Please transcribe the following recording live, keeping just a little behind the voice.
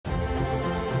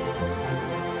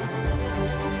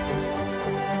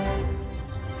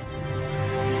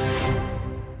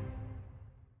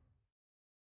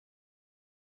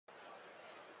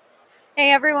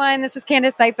Hey everyone, this is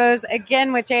Candace Sipos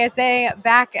again with JSA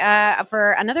back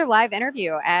for another live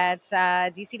interview at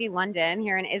DCD London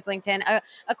here in Islington. A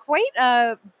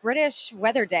quite British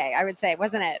weather day, I would say,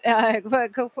 wasn't it?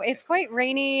 It's quite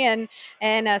rainy and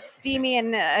steamy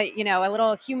and a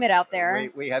little humid out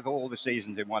there. We have all the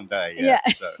seasons in one day. Yeah,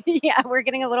 So. yeah, we're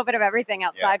getting a little bit of everything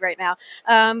outside right now.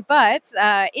 But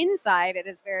inside, it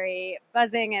is very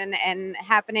buzzing and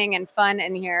happening and fun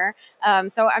in here.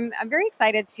 So I'm very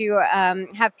excited to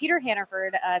have Peter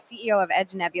Hannaford, CEO of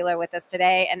Edge Nebula, with us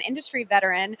today, an industry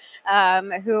veteran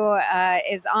who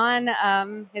is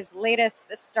on his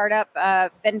latest startup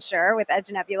venture with Edge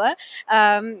Nebula.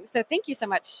 So thank you so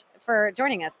much for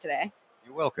joining us today.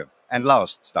 You're welcome. And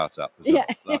last startup as well.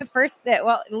 Yeah,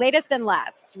 latest and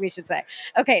last, we should say.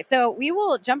 Okay, so we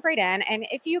will jump right in. And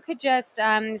if you could just,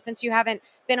 since you haven't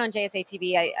been on JSA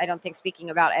TV, I don't think speaking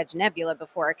about Edge Nebula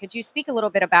before, could you speak a little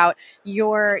bit about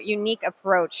your unique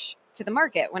approach to the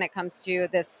market when it comes to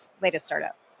this latest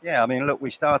startup? Yeah, I mean, look, we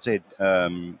started,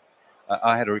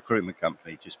 I had a recruitment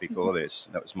company just before this.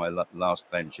 That was my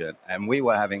last venture. And we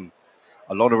were having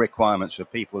a lot of requirements for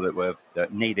people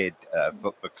that needed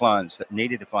for clients that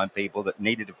needed to find people that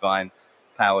needed to find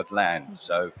powered land.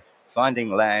 So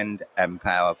finding land and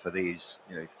power for these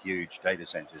huge data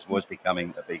centers was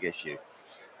becoming a big issue.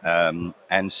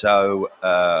 And so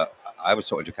I was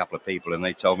talking to a couple of people, and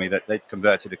they told me that they'd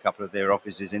converted a couple of their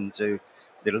offices into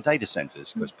little data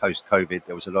centers because post-COVID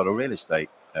there was a lot of real estate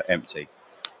empty.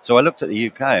 So I looked at the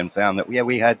UK and found that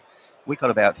we got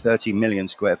about 30 million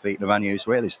square feet of unused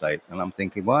real estate. And I'm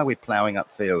thinking, why are we ploughing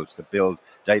up fields to build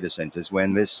data centers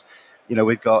when this,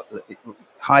 we've got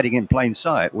hiding in plain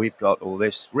sight, we've got all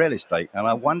this real estate. And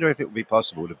I wonder if it would be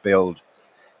possible to build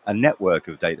a network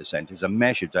of data centers, a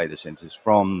mesh of data centers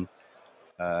from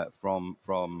unused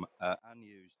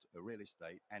real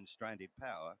estate and stranded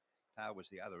power. Power was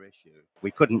the other issue.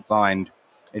 We couldn't find,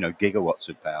 gigawatts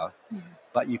of power,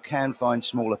 but you can find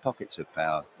smaller pockets of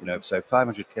power. So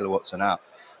 500 kilowatts and up,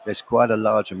 there's quite a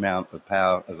large amount of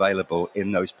power available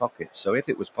in those pockets. So if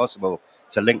it was possible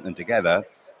to link them together,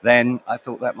 then I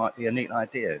thought that might be a neat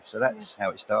idea. So that's how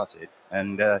it started,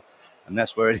 and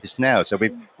that's where it is now. So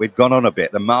we've gone on a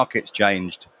bit. The market's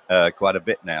changed quite a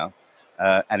bit now,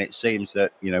 and it seems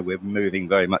that we're moving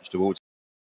very much towards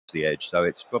the edge. So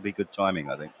it's probably good timing,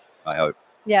 I think. I hope.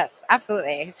 Yes,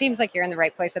 absolutely. It seems like you're in the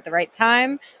right place at the right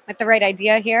time with the right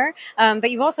idea here. But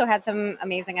you've also had some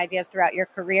amazing ideas throughout your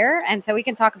career. And so we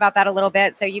can talk about that a little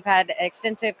bit. So you've had an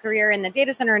extensive career in the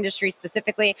data center industry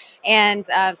specifically, and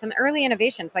some early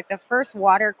innovations like the first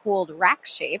water-cooled rack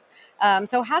shape.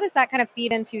 So how does that kind of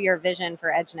feed into your vision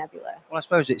for Edge Nebula? Well, I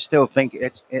suppose it's still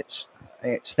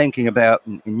it's thinking about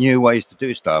new ways to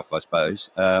do stuff, I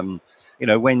suppose. When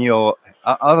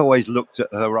I've always looked at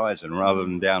the horizon rather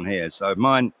than down here. So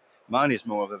mine is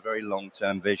more of a very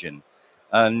long-term vision.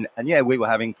 And yeah, we were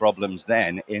having problems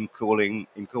then in cooling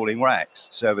racks.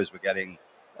 Servers were getting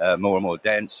more and more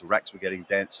dense. Racks were getting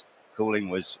dense. Cooling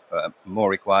was more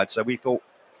required. So we thought,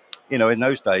 in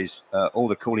those days, all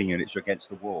the cooling units were against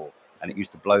the wall, and it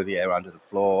used to blow the air under the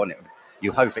floor, and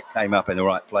you hope it came up in the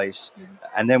right place.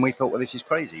 And then we thought, well, this is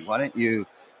crazy. Why don't you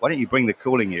bring the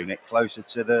cooling unit closer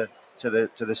to the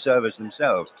servers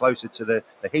themselves, closer to the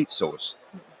heat source?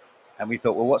 And we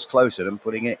thought, well, what's closer than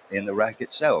putting it in the rack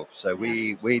itself? So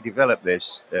we developed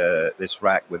this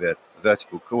rack with a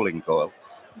vertical cooling coil,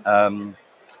 and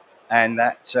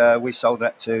that we sold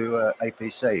that to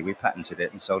APC. We patented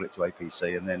it and sold it to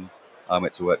APC, and then I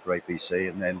went to work for APC,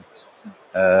 and then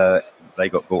they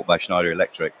got bought by Schneider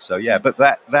Electric. So yeah, but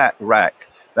that rack,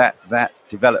 that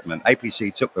development,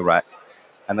 APC took the rack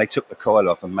and they took the coil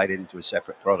off and made it into a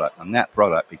separate product, and that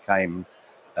product became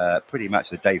pretty much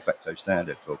the de facto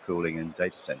standard for cooling in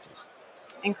data centers.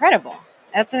 Incredible.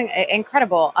 That's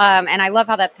incredible. And I love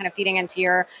how that's kind of feeding into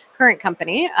your current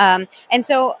company. And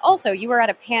so also you were on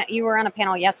a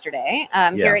panel yesterday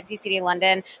here at DCD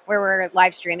London, where we're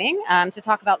live streaming to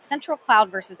talk about central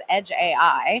cloud versus edge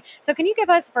AI. So can you give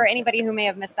us, for anybody who may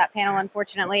have missed that panel,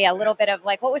 unfortunately, a little bit of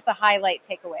what was the highlight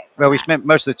takeaway? Well, we spent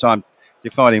most of the time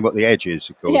defining what the edge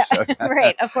is, of course. Yeah, so,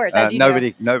 right, of course. As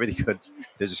nobody could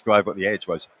describe what the edge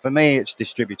was. For me, it's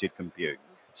distributed compute.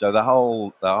 So the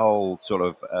whole sort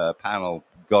of panel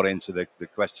got into the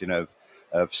question of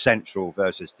central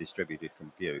versus distributed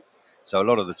compute. So a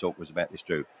lot of the talk was about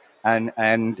distribute, and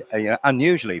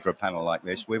unusually for a panel like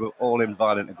this, we were all in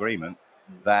violent agreement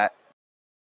that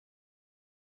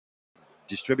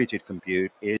distributed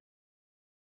compute is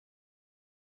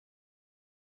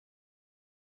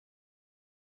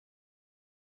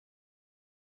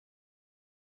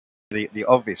the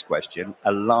obvious question,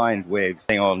 aligned with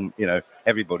on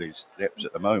everybody's lips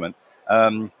at the moment.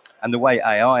 And the way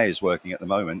AI is working at the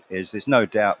moment is there's no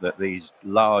doubt that these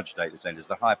large data centers,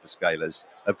 the hyperscalers,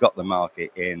 have got the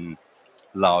market in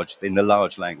the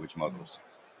large language models.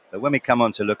 But when we come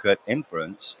on to look at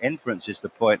inference is the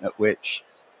point at which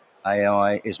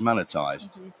AI is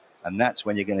monetized. Mm-hmm. And that's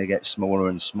when you're going to get smaller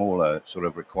and smaller sort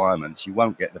of requirements. You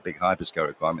won't get the big hyperscale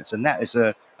requirements. And that is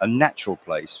a natural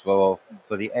place for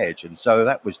the edge. And so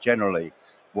that was generally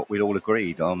what we all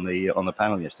agreed on the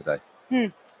panel yesterday.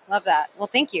 Love that. Well,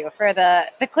 thank you for the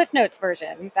Cliff Notes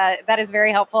version. That is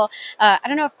very helpful. I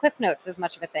don't know if Cliff Notes is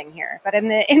much of a thing here, but in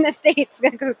the States,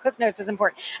 Cliff Notes is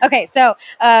important. Okay, so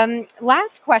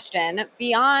last question.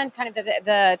 Beyond kind of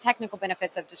the technical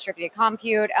benefits of distributed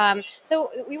compute,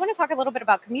 so we want to talk a little bit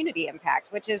about community impact,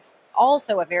 which is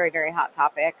also a very, very hot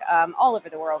topic all over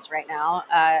the world right now.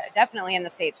 Definitely in the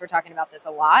States, we're talking about this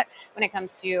a lot when it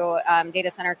comes to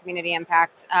data center community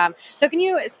impact. So can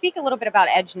you speak a little bit about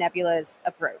Edge Nebula's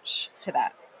approach to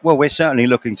that? Well, we're certainly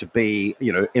looking to be,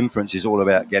 inference is all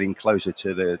about getting closer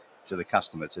to the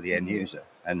customer, to the end user.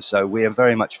 And so we are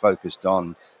very much focused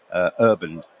on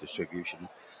urban distribution.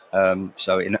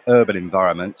 So in urban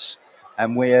environments,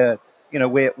 and we're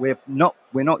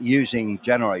not using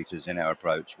generators in our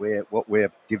approach. What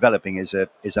we're developing is a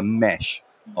mesh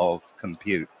of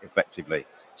compute effectively.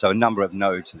 So a number of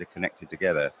nodes that are connected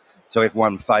together. So if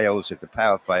one fails, if the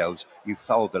power fails, you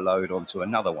fold the load onto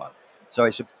another one. So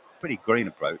it's a pretty green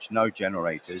approach, no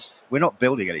generators. We're not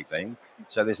building anything,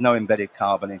 so there's no embedded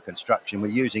carbon in construction. We're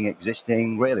using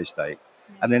existing real estate.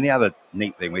 And then the other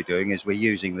neat thing we're doing is we're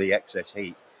using the excess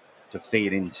heat to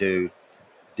feed into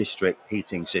district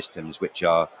heating systems, which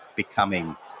are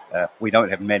becoming, we don't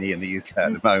have many in the UK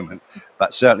at the moment,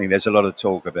 but certainly there's a lot of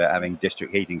talk about having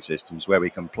district heating systems where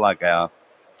we can plug our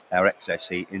excess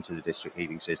heat into the district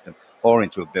heating system or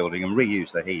into a building and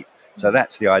reuse the heat. So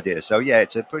that's the idea. So yeah,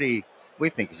 we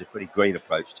think it's a pretty green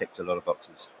approach, ticks a lot of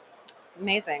boxes.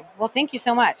 Amazing. Well, thank you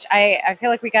so much. I feel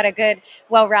like we got a good,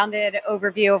 well-rounded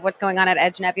overview of what's going on at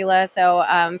Edge Nebula. So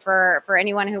for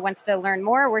anyone who wants to learn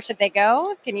more, where should they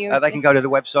go? They can go to the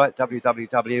website,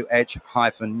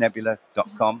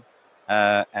 www.edge-nebula.com,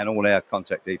 and all our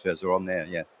contact details are on there,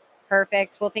 yeah.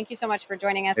 Perfect. Well, thank you so much for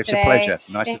joining us today. It's a pleasure.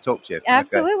 Nice to talk to you.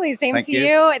 Absolutely. Okay. Same to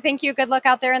you. Thank you. Good luck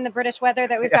out there in the British weather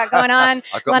that we've got going on.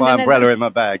 I've got my umbrella in my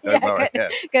bag. Don't worry.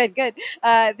 Good.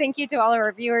 Thank you to all of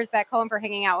our viewers back home for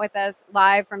hanging out with us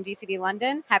live from DCD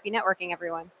London. Happy networking,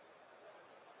 everyone.